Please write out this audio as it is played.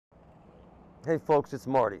Hey folks, it's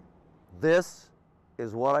Marty. This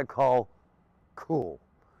is what I call cool.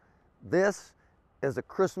 This is a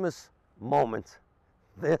Christmas moment.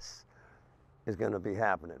 This is going to be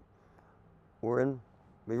happening. We're in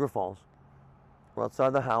Beaver Falls. We're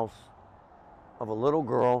outside the house of a little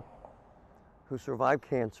girl who survived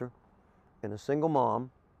cancer and a single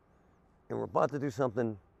mom, and we're about to do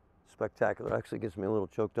something spectacular. It actually gets me a little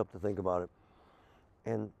choked up to think about it.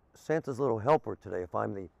 And Santa's little helper today, if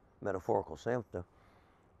I'm the metaphorical Santa,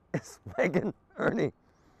 is Megan Ernie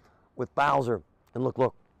with Bowser. And look, we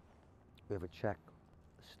have a check.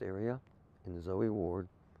 Asterria and Zoe Ward,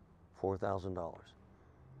 $4,000.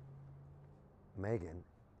 Megan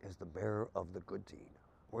is the bearer of the good deed.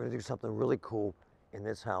 We're gonna do something really cool in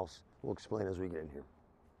this house. We'll explain as we get in here.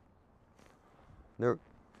 They're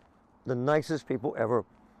the nicest people ever.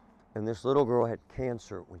 And this little girl had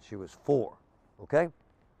cancer when she was 4, okay?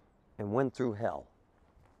 And went through hell.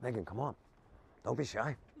 Megan, come on. Don't be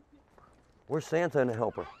shy. We're Santa and a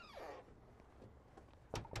helper.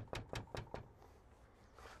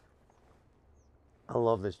 I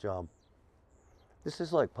love this job. This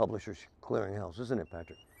is like Publishers Clearinghouse, isn't it,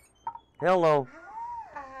 Patrick? Hello.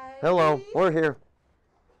 Hi. Hello. We're here.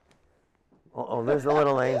 Uh-oh, there's the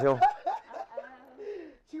little angel.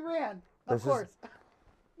 She ran, This of course.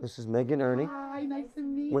 This is Megan Ernie Hi, nice to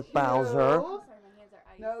meet with you. Bowser. Sorry, my hands are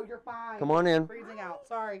ice. No, you're fine. Come on in. Freezing out.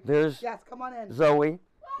 Sorry. There's Yes, come on in. Zoe.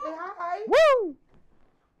 Say hi. Woo!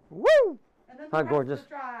 Woo! And then the Hi, rest gorgeous. of the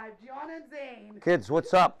tribe, Gianna and Zane. Kids,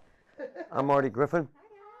 what's up? I'm Marty Griffin.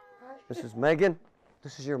 This is Megan.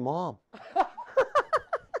 This is your mom. All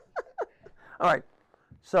right,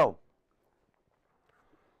 so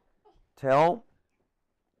tell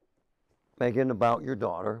Megan about your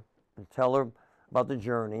daughter and tell her about the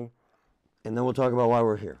journey, and then we'll talk about why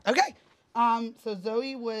we're here. Okay. So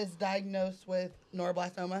Zoe was diagnosed with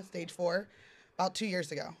neuroblastoma, stage 4, about 2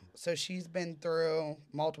 years ago. So she's been through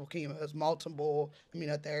multiple chemos, multiple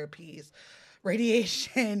immunotherapies,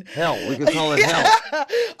 radiation. Hell, we could call it hell.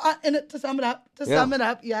 And to sum it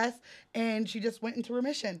up, yes. And she just went into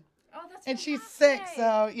remission. Oh, that's And she's fantastic. sick,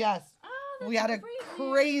 so yes. Oh, that's We had a great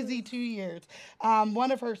crazy news. 2 years.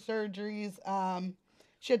 One of her surgeries,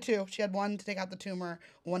 she had 2. She had one to take out the tumor,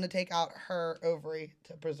 one to take out her ovary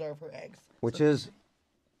to preserve her eggs. Which is,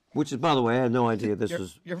 by the way, I had no idea this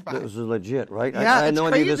You're fine. was legit, right? Yeah, I had it's no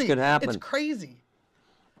crazy. idea this could happen. It's crazy.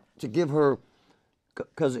 To give her,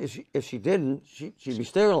 because if she didn't, she'd be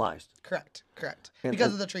sterilized. Correct. And- Because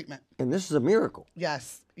and- of the treatment. And this is a miracle.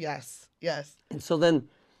 Yes. And so then,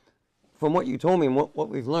 from what you told me and what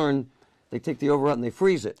we've learned, they take the over out and they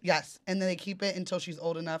freeze it. Yes. And then they keep it until she's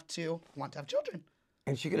old enough to want to have children.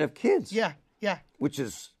 And she can have kids. Yeah. Which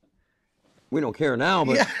is, we don't care now,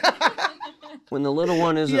 but when the little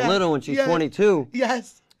one isn't Yeah, little and she's yeah. 22,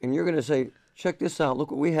 Yes. and you're going to say, check this out,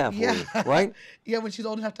 look what we have for Yeah. you, right? Yeah, when she's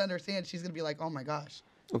old enough to understand, she's going to be like, oh my gosh,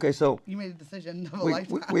 Okay, so you made a decision of a we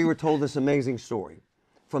lifetime. were told this amazing story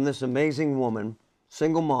from this amazing woman,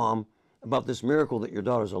 single mom, about this miracle that your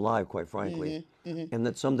daughter's alive, quite frankly, and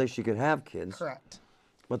that someday she could have kids. Correct.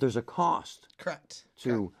 But there's a cost Correct.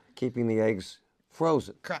 to keeping the eggs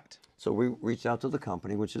frozen. Correct. So we reached out to the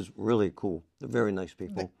company, which is really cool. They're very nice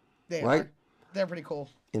people, They right? are. They're pretty cool.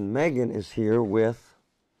 And Megan is here with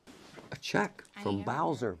a check from am.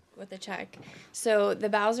 Bowser. With a check. So the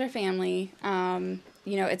Bowser family,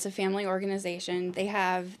 it's a family organization. They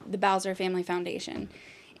have the Bowser Family Foundation.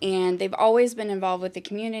 And they've always been involved with the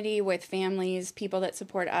community, with families, people that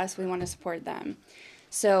support us. We want to support them.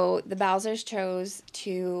 So the Bowsers chose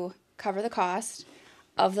to cover the cost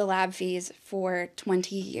of the lab fees for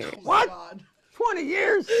 20 years. What? God. 20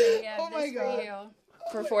 years? Yeah, my this God.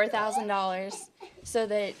 for $4,000 so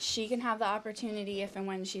that she can have the opportunity, if and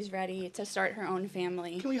when she's ready, to start her own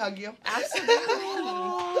family. Can we hug you? Absolutely.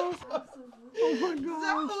 Oh my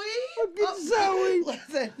God. Zoe? Look at Zoe.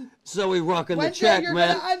 Listen. Zoe rocking the One day check, you're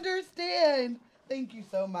man. gonna understand. Thank you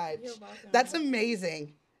so much. You're welcome. That's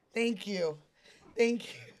amazing. Thank you.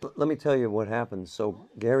 Let me tell you what happened. So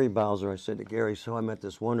Gary Bowser, I said to Gary, so I met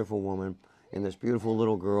this wonderful woman and this beautiful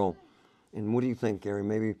little girl. And what do you think, Gary?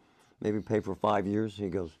 Maybe pay for 5 years? He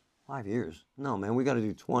goes, 5 years? No, man, we got to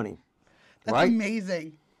do 20. That's right?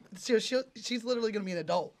 amazing. She's literally gonna be an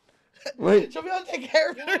adult. Right. She'll be able to take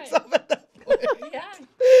care of herself at that point. Yeah.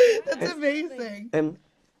 That's amazing. And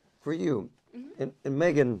for you, and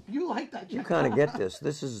Megan, You like that? you kind of get this.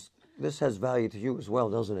 This has value to you as well,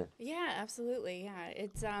 doesn't it? Yeah, absolutely. Yeah,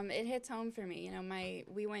 it's it hits home for me.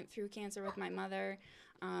 We went through cancer with my mother.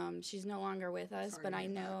 She's no longer with us, but I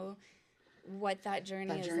know what that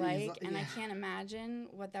journey is like, and I can't imagine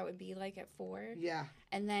what that would be like at 4. Yeah.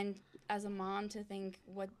 And then as a mom to think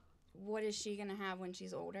what what is she going to have when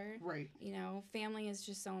she's older? Right. You know, family is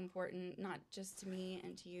just so important, not just to me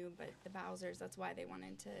and to you, but the Bowsers. That's why they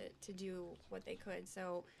wanted to do what they could.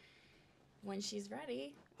 So when she's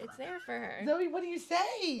ready, it's there for her. Zoe, what do you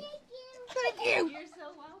say? Thank you. You're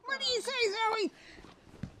so welcome. What do you say, Zoe?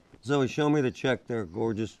 Zoe, show me the check there,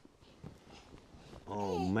 gorgeous.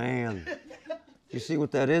 Oh, man. You see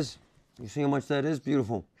what that is? You see how much that is?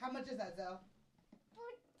 Beautiful. How much is that, Zoe?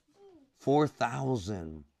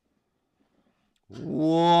 4,000.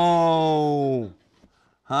 Whoa.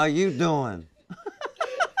 How you doing?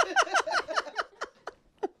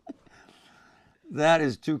 That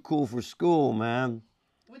is too cool for school, man.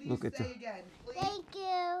 What do you say again, please? Thank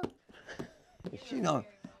you.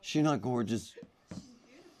 She not gorgeous.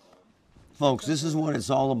 Folks, this is what it's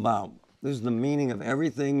all about. This is the meaning of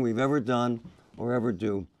everything we've ever done or ever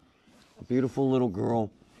do. A beautiful little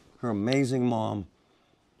girl, her amazing mom.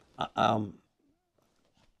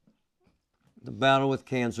 The battle with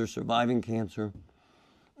cancer, surviving cancer,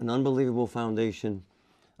 an unbelievable foundation,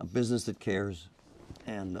 a business that cares,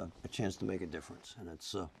 and a chance to make a difference. And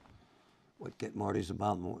it's what Get Marty's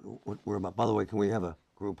about and what we're about. By the way, can we have a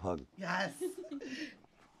group hug? Yes.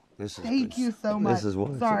 Thank you so much. This is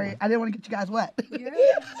what Sorry, I didn't want to get you guys wet.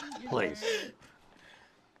 Please.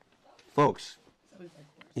 Folks,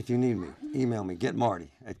 if you need me, email me,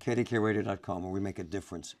 getmarty@kdkradio.com, where we make a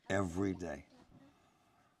difference every day.